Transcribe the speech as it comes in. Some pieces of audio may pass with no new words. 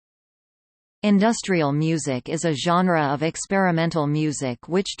Industrial music is a genre of experimental music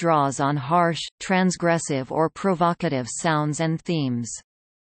which draws on harsh, transgressive or provocative sounds and themes.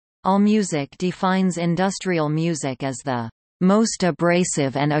 AllMusic defines industrial music as the most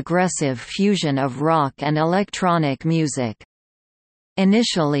abrasive and aggressive fusion of rock and electronic music.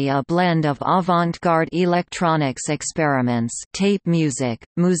 Initially a blend of avant-garde electronics experiments, tape music,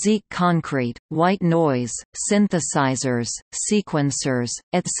 musique concrète, white noise, synthesizers, sequencers,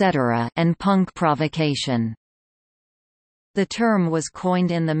 etc., and punk provocation. The term was coined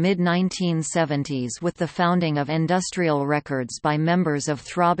in the mid-1970s with the founding of Industrial Records by members of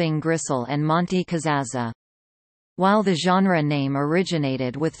Throbbing Gristle and Monty Kazaza. While the genre name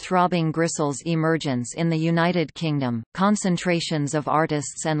originated with Throbbing Gristle's emergence in the United Kingdom, concentrations of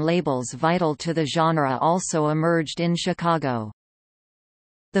artists and labels vital to the genre also emerged in Chicago.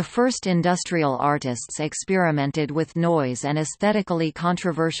 The first industrial artists experimented with noise and aesthetically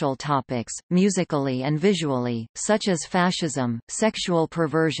controversial topics, musically and visually, such as fascism, sexual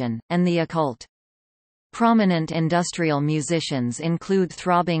perversion, and the occult. Prominent industrial musicians include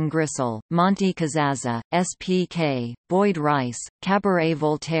Throbbing Gristle, Monty Kazaza, S.P.K., Boyd Rice, Cabaret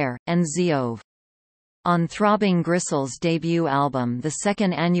Voltaire, and Zeov. On Throbbing Gristle's debut album The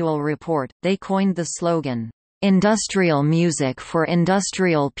Second Annual Report, they coined the slogan, "Industrial music for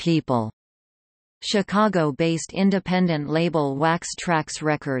industrial people." Chicago-based independent label Wax Trax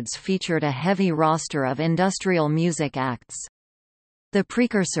Records featured a heavy roster of industrial music acts. The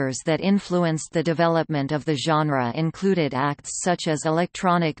precursors that influenced the development of the genre included acts such as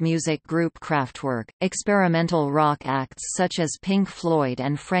electronic music group Kraftwerk, experimental rock acts such as Pink Floyd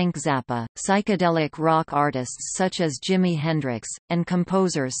and Frank Zappa, psychedelic rock artists such as Jimi Hendrix, and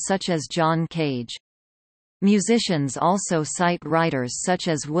composers such as John Cage. Musicians also cite writers such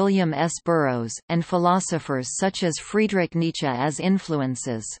as William S. Burroughs, and philosophers such as Friedrich Nietzsche as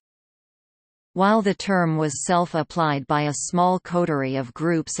influences. While the term was self-applied by a small coterie of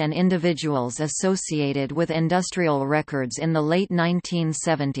groups and individuals associated with industrial records in the late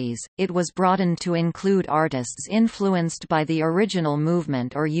 1970s, it was broadened to include artists influenced by the original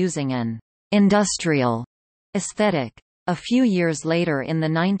movement or using an industrial aesthetic. A few years later in the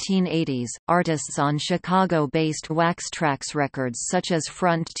 1980s, artists on Chicago-based Wax Trax Records such as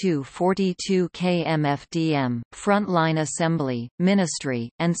Front 242 KMFDM, Frontline Assembly,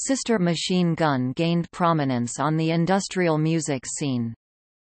 Ministry, and Sister Machine Gun gained prominence on the industrial music scene.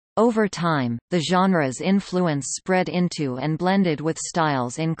 Over time, the genre's influence spread into and blended with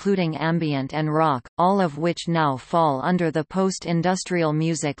styles including ambient and rock, all of which now fall under the post-industrial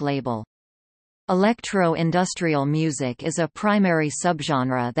music label. Electro-industrial music is a primary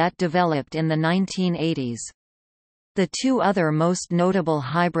subgenre that developed in the 1980s. The two other most notable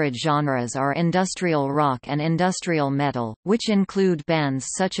hybrid genres are industrial rock and industrial metal, which include bands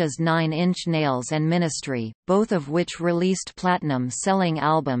such as Nine Inch Nails and Ministry, both of which released platinum-selling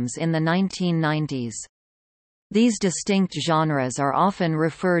albums in the 1990s. These distinct genres are often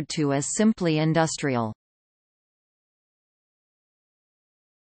referred to as simply industrial.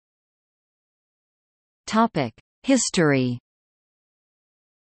 History.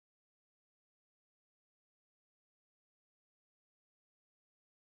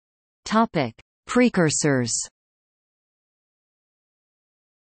 Precursors.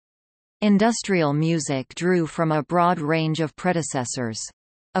 Industrial music drew from a broad range of predecessors.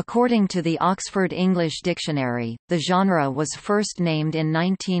 According to the Oxford English Dictionary, the genre was first named in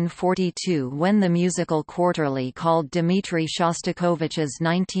 1942 when the musical quarterly called Dmitri Shostakovich's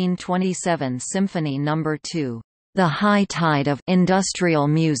 1927 Symphony No. 2, "The High Tide of Industrial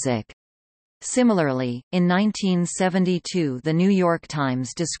Music." Similarly, in 1972 The New York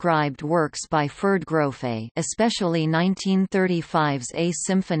Times described works by Ferd Grofe, especially 1935's A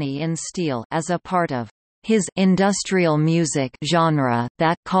Symphony in Steel, as a part of his industrial music genre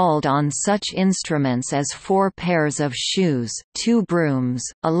that called on such instruments as 4 pairs of shoes, 2 brooms,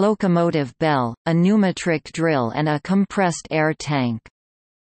 a locomotive bell, a pneumatic drill and a compressed air tank.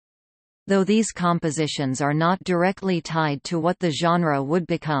 Though these compositions are not directly tied to what the genre would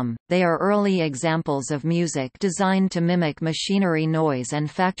become, they are early examples of music designed to mimic machinery noise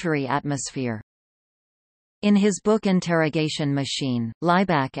and factory atmosphere. In his book Interrogation Machine,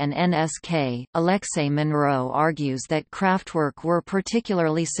 Laibach and NSK, Alexei Monroe argues that Kraftwerk were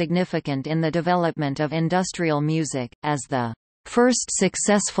particularly significant in the development of industrial music, as the first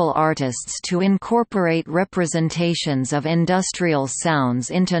successful artists to incorporate representations of industrial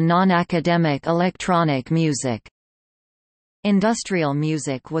sounds into non-academic electronic music. Industrial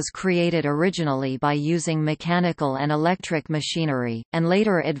music was created originally by using mechanical and electric machinery, and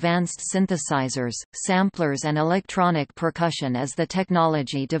later advanced synthesizers, samplers and electronic percussion as the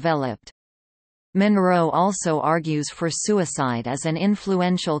technology developed. Monroe also argues for suicide as an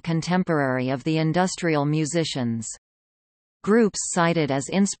influential contemporary of the industrial musicians. Groups cited as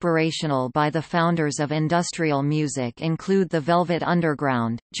inspirational by the founders of industrial music include the Velvet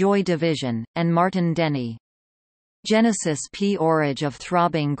Underground, Joy Division, and Martin Denny. Genesis P. Orridge of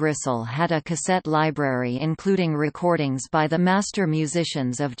Throbbing Gristle had a cassette library including recordings by the master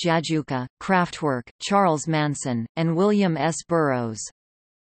musicians of Jajouka, Kraftwerk, Charles Manson, and William S. Burroughs.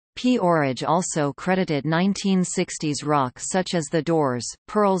 P. Orridge also credited 1960s rock such as The Doors,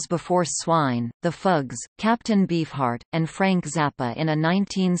 Pearls Before Swine, The Fugs, Captain Beefheart, and Frank Zappa in a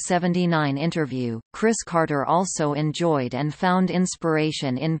 1979 interview. Chris Carter also enjoyed and found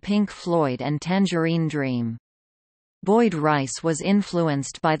inspiration in Pink Floyd and Tangerine Dream. Boyd Rice was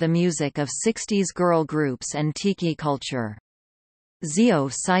influenced by the music of 60s girl groups and tiki culture. Zio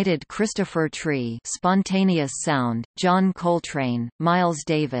cited Christopher Tree, Spontaneous Sound, John Coltrane, Miles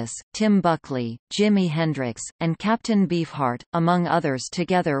Davis, Tim Buckley, Jimi Hendrix, and Captain Beefheart, among others,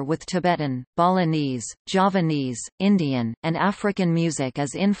 together with Tibetan, Balinese, Javanese, Indian, and African music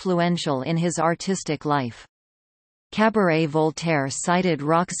as influential in his artistic life. Cabaret Voltaire cited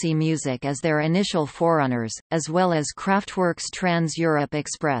Roxy Music as their initial forerunners, as well as Kraftwerk's Trans-Europe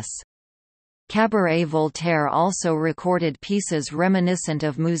Express. Cabaret Voltaire also recorded pieces reminiscent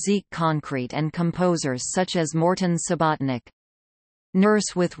of Musique Concrète and composers such as Morton Subotnick.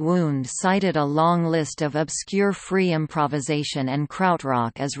 Nurse with Wound cited a long list of obscure free improvisation and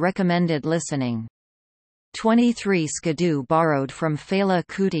krautrock as recommended listening. 23 Skidoo borrowed from Fela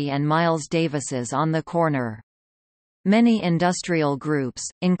Kuti and Miles Davis's On the Corner. Many industrial groups,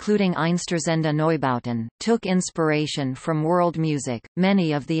 including Einstürzende Neubauten, took inspiration from world music.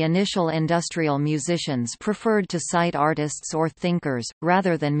 Many of the initial industrial musicians preferred to cite artists or thinkers,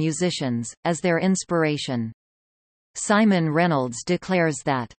 rather than musicians, as their inspiration. Simon Reynolds declares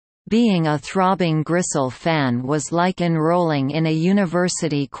that, "Being a Throbbing Gristle fan was like enrolling in a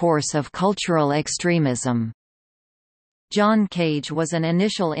university course of cultural extremism." John Cage was an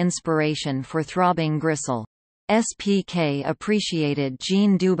initial inspiration for Throbbing Gristle. SPK appreciated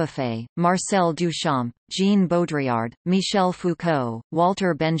Jean Dubuffet, Marcel Duchamp, Jean Baudrillard, Michel Foucault,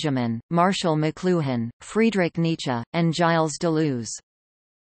 Walter Benjamin, Marshall McLuhan, Friedrich Nietzsche, and Gilles Deleuze.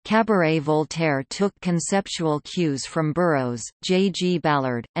 Cabaret Voltaire took conceptual cues from Burroughs, J. G.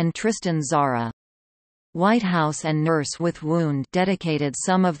 Ballard, and Tristan Tzara. White House and Nurse with Wound dedicated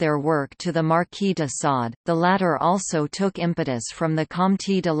some of their work to the Marquis de Sade. The latter also took impetus from the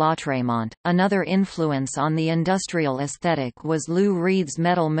Comte de Lautréamont. Another influence on the industrial aesthetic was Lou Reed's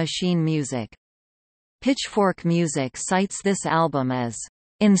Metal Machine music. Pitchfork Music cites this album as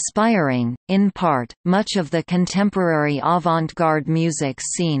inspiring, in part, much of the contemporary avant-garde music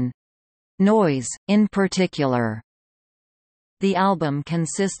scene. Noise, in particular. The album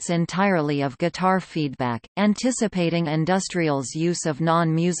consists entirely of guitar feedback, anticipating industrial's use of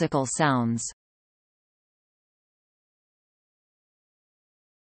non-musical sounds.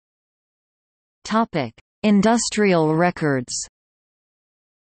 Topic: Industrial records.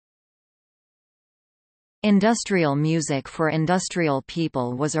 Industrial music for industrial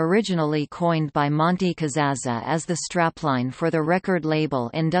people was originally coined by Monty Kazazza as the strapline for the record label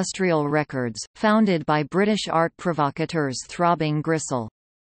Industrial Records, founded by British art provocateurs Throbbing Gristle.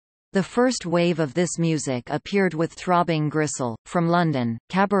 The first wave of this music appeared with Throbbing Gristle, from London,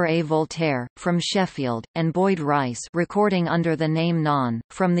 Cabaret Voltaire, from Sheffield, and Boyd Rice recording under the name Non,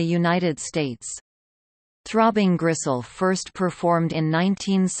 from the United States. Throbbing Gristle first performed in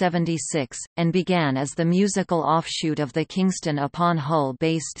 1976, and began as the musical offshoot of the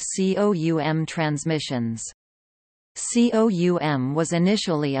Kingston-upon-Hull-based COUM Transmissions. COUM was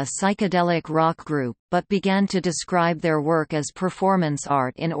initially a psychedelic rock group, but began to describe their work as performance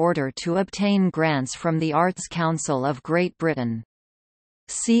art in order to obtain grants from the Arts Council of Great Britain.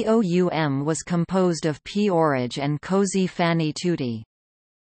 COUM was composed of P. Orridge and Cozy Fanny Tutti.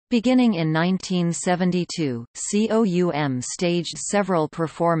 Beginning in 1972, COUM staged several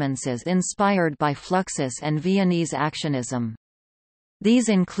performances inspired by Fluxus and Viennese actionism. These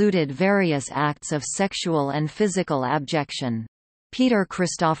included various acts of sexual and physical abjection. Peter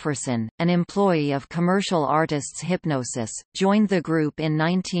Christofferson, an employee of commercial artists Hypnosis, joined the group in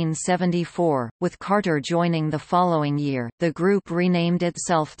 1974, with Carter joining the following year. The group renamed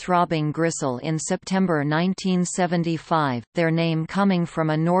itself Throbbing Gristle in September 1975, their name coming from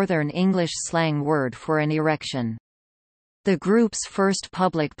a Northern English slang word for an erection. The group's first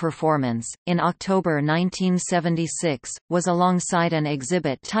public performance, in October 1976, was alongside an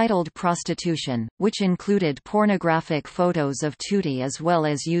exhibit titled Prostitution, which included pornographic photos of Tutti as well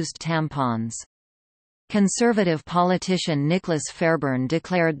as used tampons. Conservative politician Nicholas Fairbairn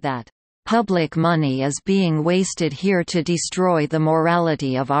declared that, "Public money is being wasted here to destroy the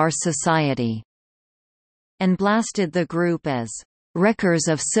morality of our society," and blasted the group as "wreckers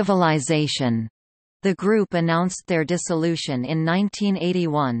of civilization." The group announced their dissolution in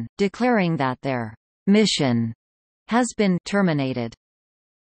 1981, declaring that their mission has been terminated.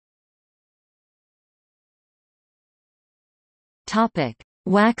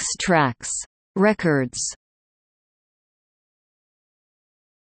 Wax Trax Records.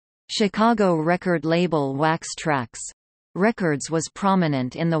 Chicago record label Wax Trax Records was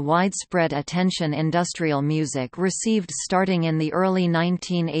prominent in the widespread attention industrial music received starting in the early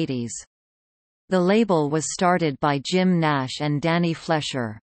 1980s. The label was started by Jim Nash and Danny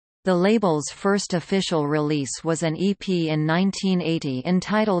Flesher. The label's first official release was an EP in 1980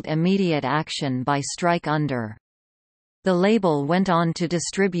 entitled Immediate Action by Strike Under. The label went on to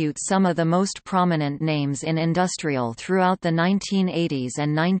distribute some of the most prominent names in industrial throughout the 1980s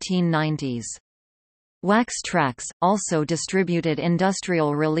and 1990s. Wax Trax also distributed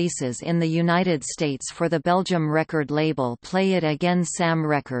industrial releases in the United States for the Belgium record label Play It Again Sam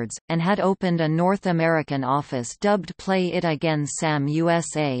Records, and had opened a North American office dubbed Play It Again Sam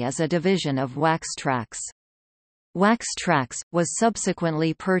USA as a division of Wax Trax. Wax Trax was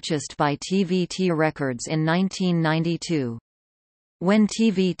subsequently purchased by TVT Records in 1992. When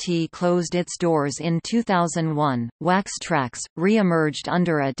TVT closed its doors in 2001, Wax Trax re-emerged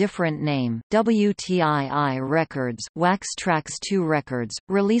under a different name, WTII Records, Wax Trax 2 Records,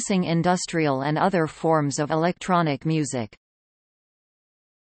 releasing industrial and other forms of electronic music.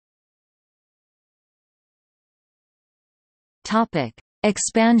 Topic: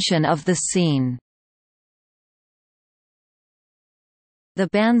 Expansion of the scene. The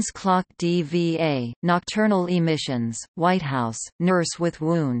bands Clock DVA, Nocturnal Emissions, Whitehouse, Nurse with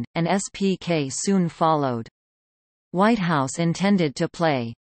Wound, and SPK soon followed. Whitehouse intended to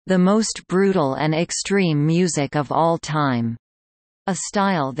play the most brutal and extreme music of all time, a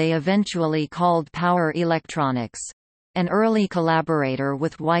style they eventually called power electronics. An early collaborator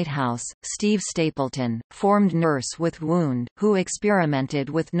with Whitehouse, Steve Stapleton, formed Nurse with Wound, who experimented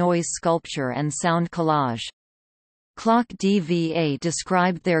with noise sculpture and sound collage. Clock DVA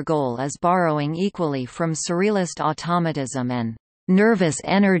described their goal as borrowing equally from surrealist automatism and nervous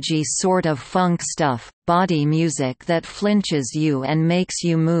energy sort of funk stuff, body music that flinches you and makes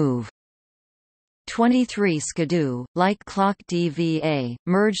you move. 23 Skidoo, like Clock DVA,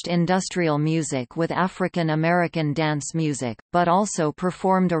 merged industrial music with African American dance music, but also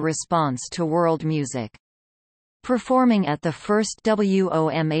performed a response to world music. Performing at the first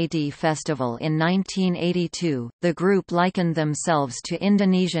WOMAD festival in 1982, the group likened themselves to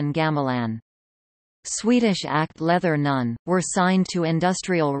Indonesian gamelan. Swedish act Leather Nun were signed to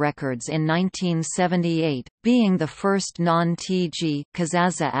Industrial Records in 1978, being the first non-TG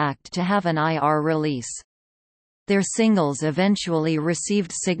Kazaza act to have an IR release. Their singles eventually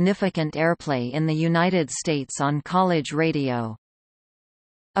received significant airplay in the United States on college radio.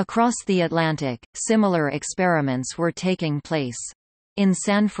 Across the Atlantic, similar experiments were taking place. In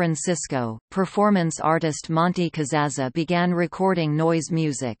San Francisco, performance artist Monty Kazaza began recording noise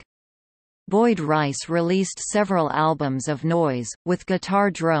music. Boyd Rice released several albums of noise, with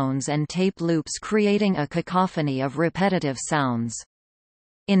guitar drones and tape loops creating a cacophony of repetitive sounds.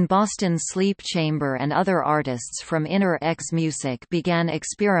 In Boston, Sleep Chamber and other artists from Inner X Music began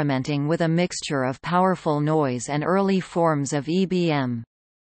experimenting with a mixture of powerful noise and early forms of EBM.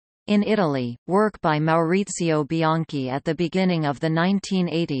 In Italy, work by Maurizio Bianchi at the beginning of the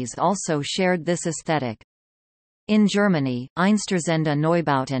 1980s also shared this aesthetic. In Germany, Einstürzende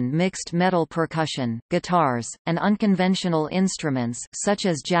Neubauten mixed metal percussion, guitars, and unconventional instruments such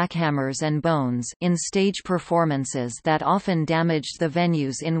as jackhammers and bones in stage performances that often damaged the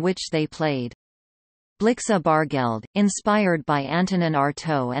venues in which they played. Blixa Bargeld, inspired by Antonin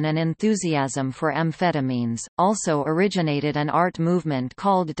Artaud and an enthusiasm for amphetamines, also originated an art movement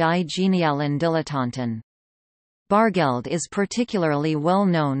called Die Genialen Dilettanten. Bargeld is particularly well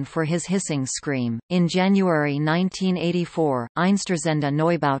known for his hissing scream. In January 1984, Einstürzende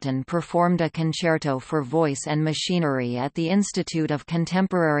Neubauten performed a concerto for voice and machinery at the Institute of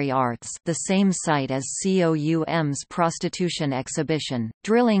Contemporary Arts, the same site as COUM's prostitution exhibition,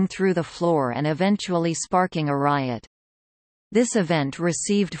 drilling through the floor and eventually sparking a riot. This event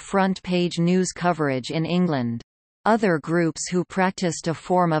received front-page news coverage in England. Other groups who practiced a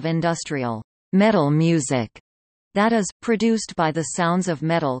form of industrial metal music that is, produced by the sounds of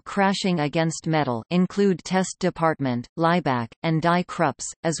metal crashing against metal, include Test Department, Lieback, and Die Krups,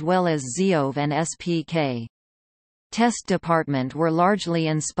 as well as Zeov and SPK. Test Department were largely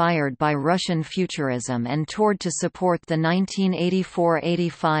inspired by Russian futurism and toured to support the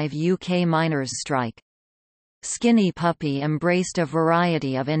 1984–85 UK miners' strike. Skinny Puppy embraced a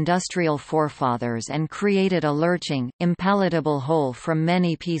variety of industrial forefathers and created a lurching, impalatable whole from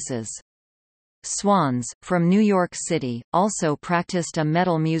many pieces. Swans, from New York City, also practiced a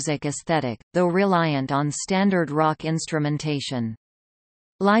metal music aesthetic, though reliant on standard rock instrumentation.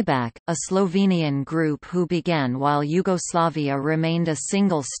 Laibach, a Slovenian group who began while Yugoslavia remained a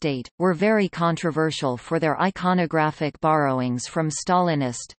single state, were very controversial for their iconographic borrowings from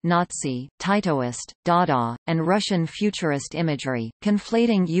Stalinist, Nazi, Titoist, Dada, and Russian futurist imagery,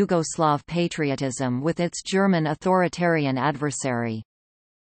 conflating Yugoslav patriotism with its German authoritarian adversary.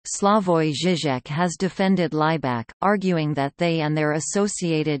 Slavoj Žižek has defended Laibach, arguing that they and their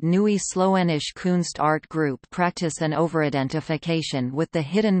associated Neue Slowenische Kunst art group practice an overidentification with the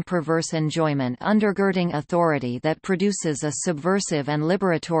hidden perverse enjoyment undergirding authority that produces a subversive and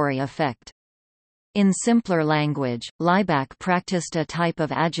liberatory effect. In simpler language, Laibach practiced a type of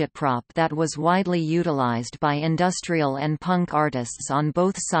agitprop that was widely utilized by industrial and punk artists on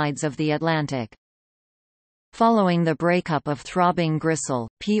both sides of the Atlantic. Following the breakup of Throbbing Gristle,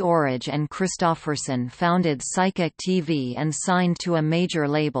 P. Orage and Kristofferson founded Psychic TV and signed to a major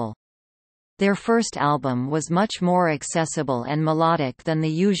label. Their first album was much more accessible and melodic than the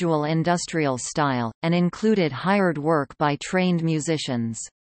usual industrial style, and included hired work by trained musicians.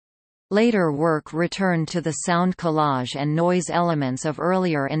 Later work returned to the sound collage and noise elements of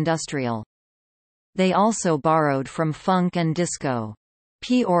earlier industrial. They also borrowed from funk and disco.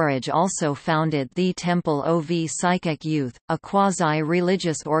 P. Orage also founded the Temple of Psychic Youth, a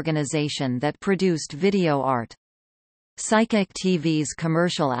quasi-religious organization that produced video art. Psychic TV's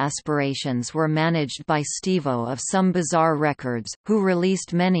commercial aspirations were managed by Stevo of Some Bizarre Records, who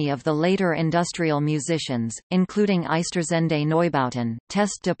released many of the later industrial musicians, including Eistersende Neubauten,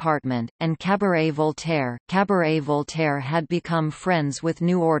 Test Department, and Cabaret Voltaire. Cabaret Voltaire had become friends with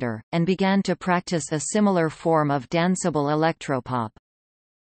New Order, and began to practice a similar form of danceable electropop.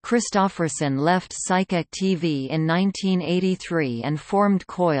 Kristofferson left Psychic TV in 1983 and formed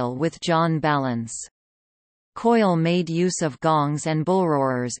Coil with John Balance. Coil made use of gongs and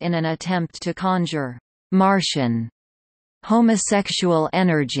bullroarers in an attempt to conjure Martian homosexual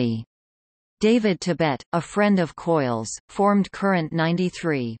energy. David Tibet, a friend of Coil's, formed Current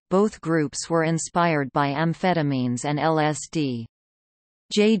 93. Both groups were inspired by amphetamines and LSD.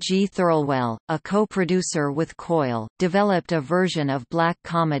 J. G. Thirlwell, a co-producer with Coil, developed a version of black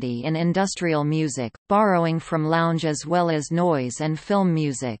comedy in industrial music, borrowing from lounge as well as noise and film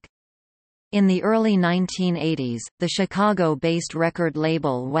music. In the early 1980s, the Chicago-based record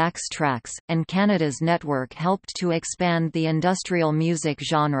label Wax Trax, and Canada's network helped to expand the industrial music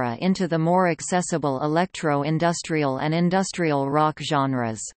genre into the more accessible electro-industrial and industrial rock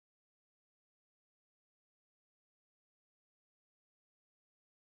genres.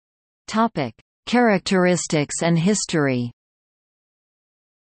 Topic: Characteristics and history.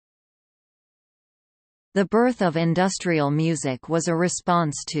 The birth of industrial music was a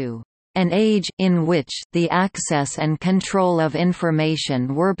response to an age in which the access and control of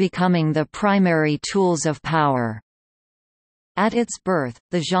information were becoming the primary tools of power. At its birth,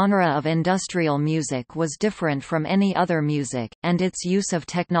 the genre of industrial music was different from any other music, and its use of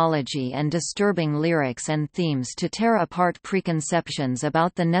technology and disturbing lyrics and themes to tear apart preconceptions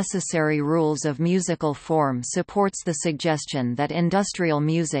about the necessary rules of musical form supports the suggestion that industrial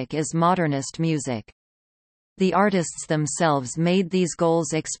music is modernist music. The artists themselves made these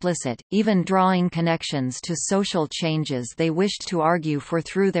goals explicit, even drawing connections to social changes they wished to argue for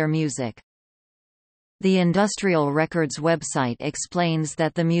through their music. The Industrial Records website explains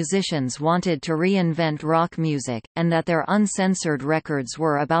that the musicians wanted to reinvent rock music, and that their uncensored records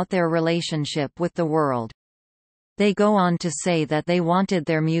were about their relationship with the world. They go on to say that they wanted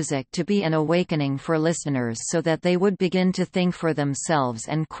their music to be an awakening for listeners so that they would begin to think for themselves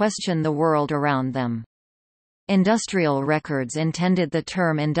and question the world around them. Industrial Records intended the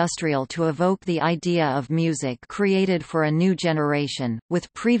term industrial to evoke the idea of music created for a new generation,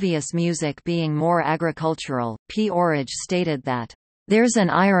 with previous music being more agricultural. P. Orage stated that, "There's an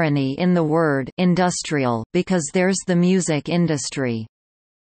irony in the word industrial because there's the music industry.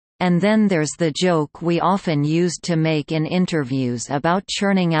 And then there's the joke we often used to make in interviews about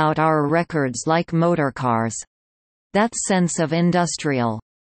churning out our records like motorcars. That sense of industrial.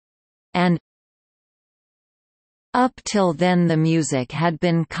 And up till then the music had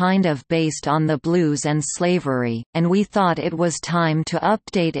been kind of based on the blues and slavery, and we thought it was time to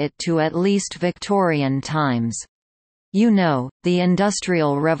update it to at least Victorian times. You know, the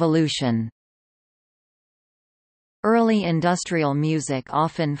Industrial Revolution." Early industrial music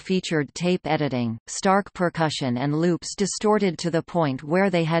often featured tape editing, stark percussion and loops distorted to the point where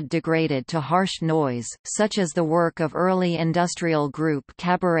they had degraded to harsh noise, such as the work of early industrial group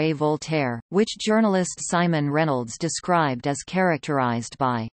Cabaret Voltaire, which journalist Simon Reynolds described as characterized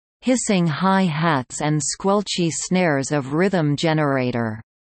by hissing hi-hats and squelchy snares of rhythm generator.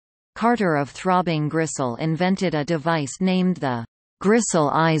 Carter of Throbbing Gristle invented a device named the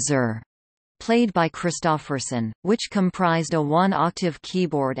Grissleizer, played by Christofferson, which comprised a one-octave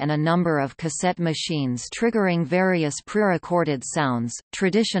keyboard and a number of cassette machines triggering various pre-recorded sounds.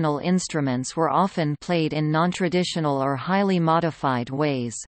 Traditional instruments were often played in non-traditional or highly modified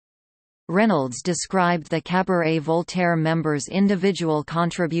ways. Reynolds described the Cabaret Voltaire members' individual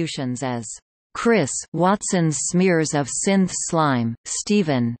contributions as Chris Watson's smears of synth slime,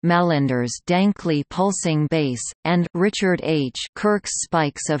 Stephen Mallinder's dankly pulsing bass, and Richard H. Kirk's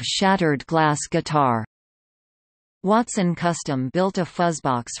spikes of shattered glass guitar. Watson custom built a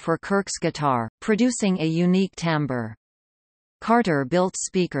fuzzbox for Kirk's guitar, producing a unique timbre. Carter built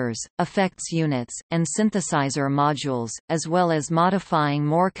speakers, effects units, and synthesizer modules, as well as modifying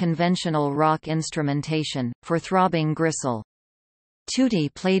more conventional rock instrumentation, for Throbbing Gristle.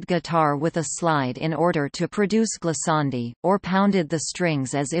 Tootie played guitar with a slide in order to produce glissandi, or pounded the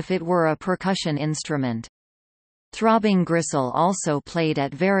strings as if it were a percussion instrument. Throbbing Gristle also played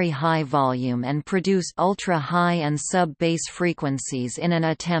at very high volume and produced ultra-high and sub-bass frequencies in an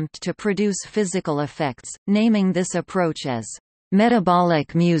attempt to produce physical effects, naming this approach as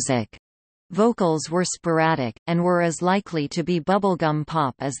metabolic music. Vocals were sporadic, and were as likely to be bubblegum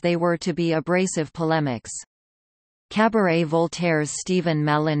pop as they were to be abrasive polemics. Cabaret Voltaire's Stephen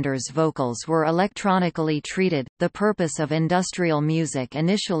Mallinder's vocals were electronically treated. The purpose of industrial music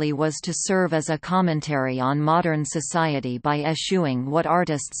initially was to serve as a commentary on modern society by eschewing what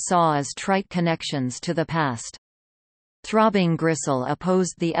artists saw as trite connections to the past. Throbbing Gristle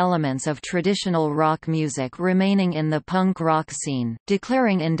opposed the elements of traditional rock music remaining in the punk rock scene,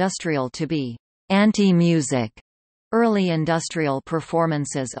 declaring industrial to be anti-music. Early industrial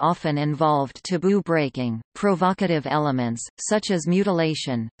performances often involved taboo-breaking, provocative elements, such as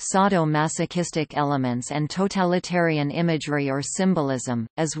mutilation, sadomasochistic elements and totalitarian imagery or symbolism,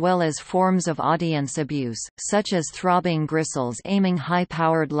 as well as forms of audience abuse, such as Throbbing Gristles aiming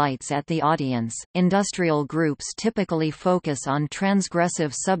high-powered lights at the audience. Industrial groups typically focus on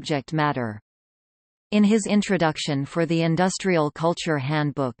transgressive subject matter. In his introduction for the Industrial Culture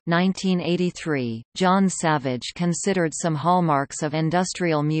Handbook 1983, John Savage considered some hallmarks of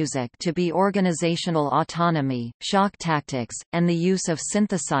industrial music to be organizational autonomy, shock tactics, and the use of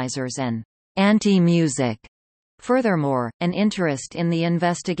synthesizers and anti-music. Furthermore, an interest in the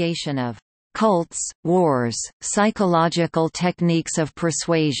investigation of cults, wars, psychological techniques of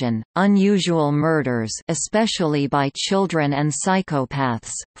persuasion, unusual murders especially by children and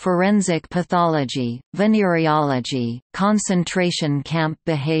psychopaths, forensic pathology, venereology, concentration camp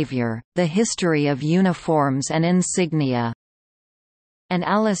behavior, the history of uniforms and insignia. And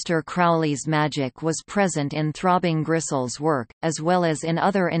Aleister Crowley's magic was present in Throbbing Gristle's work, as well as in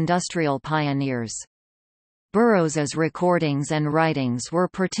other industrial pioneers. Burroughs's recordings and writings were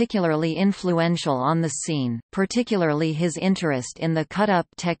particularly influential on the scene, particularly his interest in the cut-up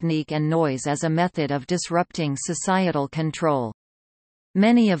technique and noise as a method of disrupting societal control.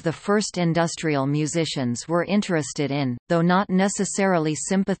 Many of the first industrial musicians were interested in, though not necessarily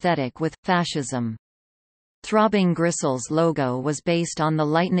sympathetic with, fascism. Throbbing Gristle's logo was based on the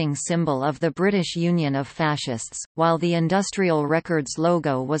lightning symbol of the British Union of Fascists, while the Industrial Records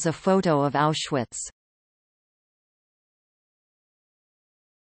logo was a photo of Auschwitz.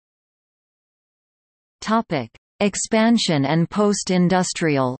 Expansion and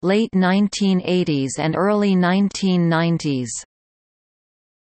post-industrial late 1980s and early 1990s.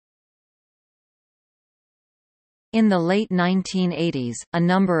 In the late 1980s, a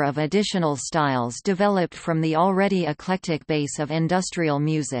number of additional styles developed from the already eclectic base of industrial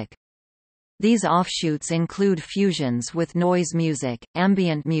music. These offshoots include fusions with noise music,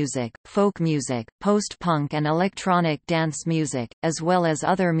 ambient music, folk music, post-punk and electronic dance music, as well as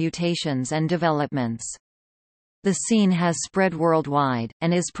other mutations and developments. The scene has spread worldwide,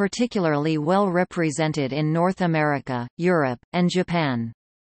 and is particularly well represented in North America, Europe, and Japan.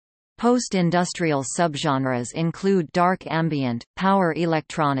 Post-industrial subgenres include dark ambient, power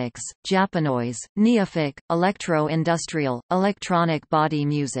electronics, Japanoise, neofic, electro-industrial, electronic body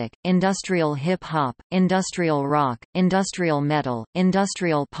music, industrial hip-hop, industrial rock, industrial metal,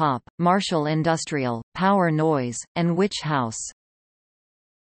 industrial pop, martial industrial, power noise, and witch house.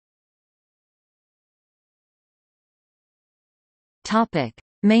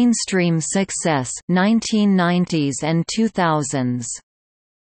 Mainstream success, 1990s and 2000s.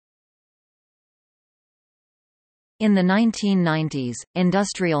 In the 1990s,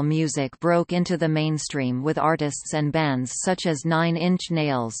 industrial music broke into the mainstream with artists and bands such as Nine Inch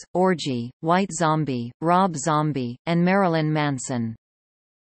Nails, Orgy, White Zombie, Rob Zombie, and Marilyn Manson.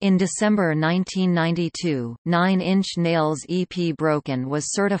 In December 1992, Nine Inch Nails' EP Broken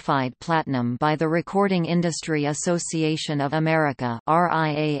was certified platinum by the Recording Industry Association of America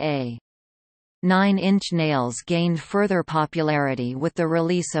 (RIAA). Nine Inch Nails gained further popularity with the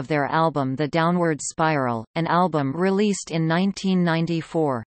release of their album The Downward Spiral, an album released in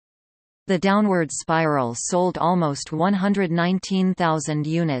 1994. The Downward Spiral sold almost 119,000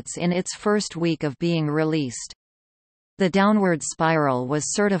 units in its first week of being released. The Downward Spiral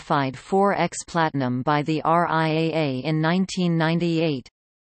was certified 4X Platinum by the RIAA in 1998.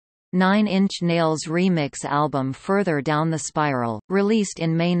 Nine Inch Nails' remix album Further Down the Spiral, released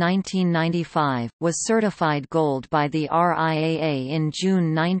in May 1995, was certified gold by the RIAA in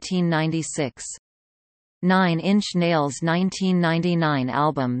June 1996. Nine Inch Nails' 1999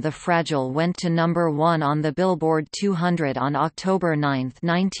 album The Fragile went to number 1 on the Billboard 200 on October 9,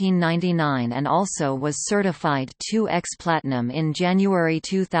 1999 and also was certified 2X Platinum in January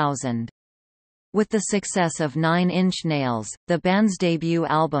 2000. With the success of Nine Inch Nails, the band's debut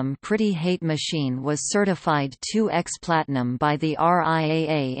album Pretty Hate Machine was certified 2X Platinum by the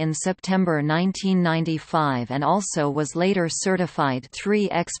RIAA in September 1995 and also was later certified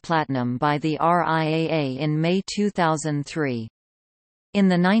 3X Platinum by the RIAA in May 2003. In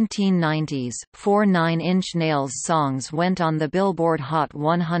the 1990s, 4 Nine Inch Nails songs went on the Billboard Hot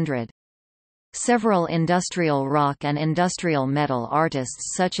 100. Several industrial rock and industrial metal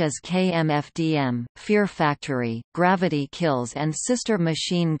artists such as KMFDM, Fear Factory, Gravity Kills and Sister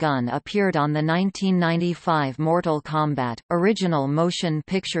Machine Gun appeared on the 1995 Mortal Kombat original motion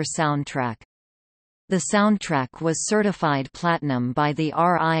picture soundtrack. The soundtrack was certified platinum by the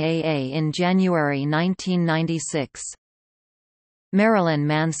RIAA in January 1996. Marilyn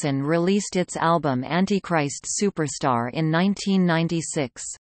Manson released its album Antichrist Superstar in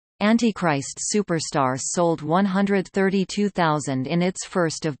 1996. Antichrist Superstar sold 132,000 in its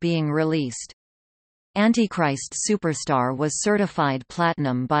first of being released. Antichrist Superstar was certified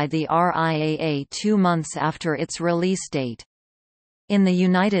platinum by the RIAA 2 months after its release date. In the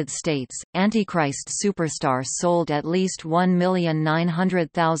United States, Antichrist Superstar sold at least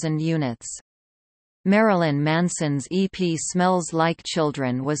 1,900,000 units. Marilyn Manson's EP Smells Like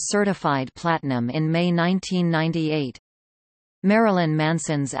Children was certified platinum in May 1998. Marilyn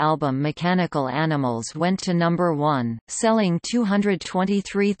Manson's album Mechanical Animals went to number 1, selling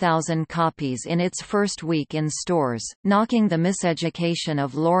 223,000 copies in its first week in stores, knocking The Miseducation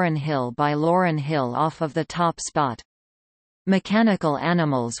of Lauryn Hill by Lauryn Hill off of the top spot. Mechanical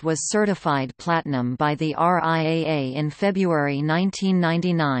Animals was certified platinum by the RIAA in February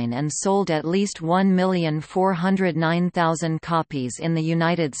 1999 and sold at least 1,409,000 copies in the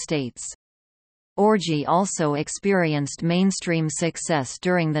United States. Orgy also experienced mainstream success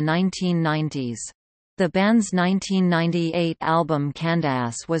during the 1990s. The band's 1998 album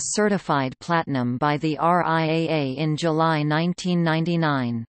Candace was certified platinum by the RIAA in July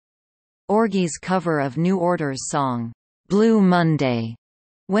 1999. Orgy's cover of New Order's song, Blue Monday,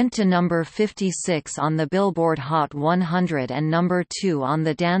 went to number 56 on the Billboard Hot 100 and number 2 on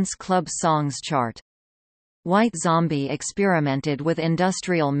the Dance Club Songs chart. White Zombie experimented with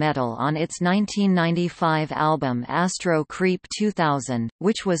industrial metal on its 1995 album Astro Creep 2000,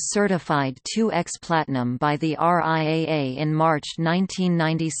 which was certified 2X Platinum by the RIAA in March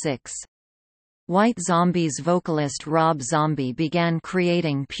 1996. White Zombie's vocalist Rob Zombie began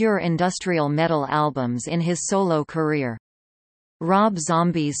creating pure industrial metal albums in his solo career. Rob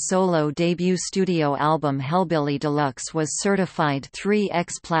Zombie's solo debut studio album Hellbilly Deluxe was certified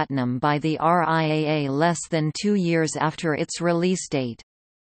 3X Platinum by the RIAA less than 2 years after its release date.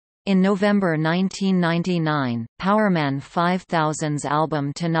 In November 1999, Powerman 5000's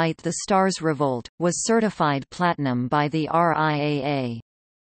album Tonight the Stars Revolt was certified platinum by the RIAA.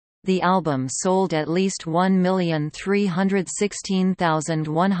 The album sold at least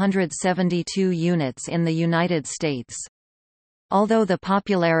 1,316,172 units in the United States. Although the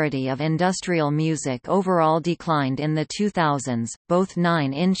popularity of industrial music overall declined in the 2000s, both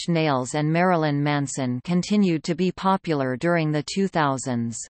Nine Inch Nails and Marilyn Manson continued to be popular during the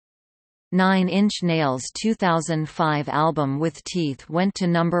 2000s. Nine Inch Nails' 2005 album With Teeth went to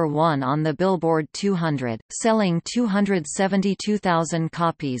number 1 on the Billboard 200, selling 272,000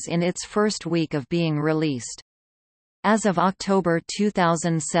 copies in its first week of being released. As of October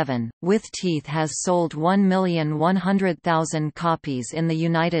 2007, With Teeth has sold 1,100,000 copies in the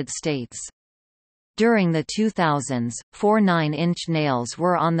United States. During the 2000s, 4 9-inch nails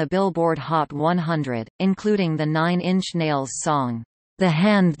were on the Billboard Hot 100, including the 9 Inch Nails song, "The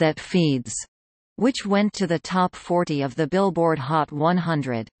Hand That Feeds", which went to the top 40 of the Billboard Hot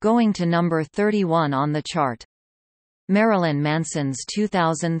 100, going to number 31 on the chart. Marilyn Manson's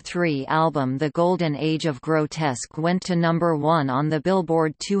 2003 album The Golden Age of Grotesque went to number 1 on the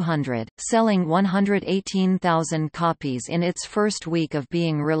Billboard 200, selling 118,000 copies in its first week of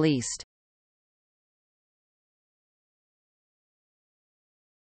being released.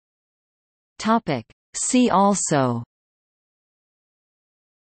 See also: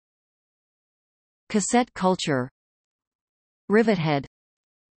 Cassette culture, Rivethead,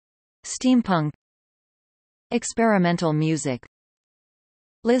 Steampunk, Experimental music,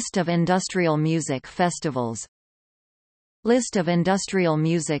 List of industrial music festivals, List of industrial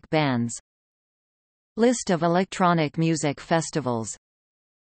music bands, List of electronic music festivals,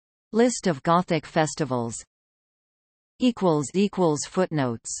 List of Gothic festivals.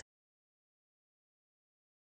 Footnotes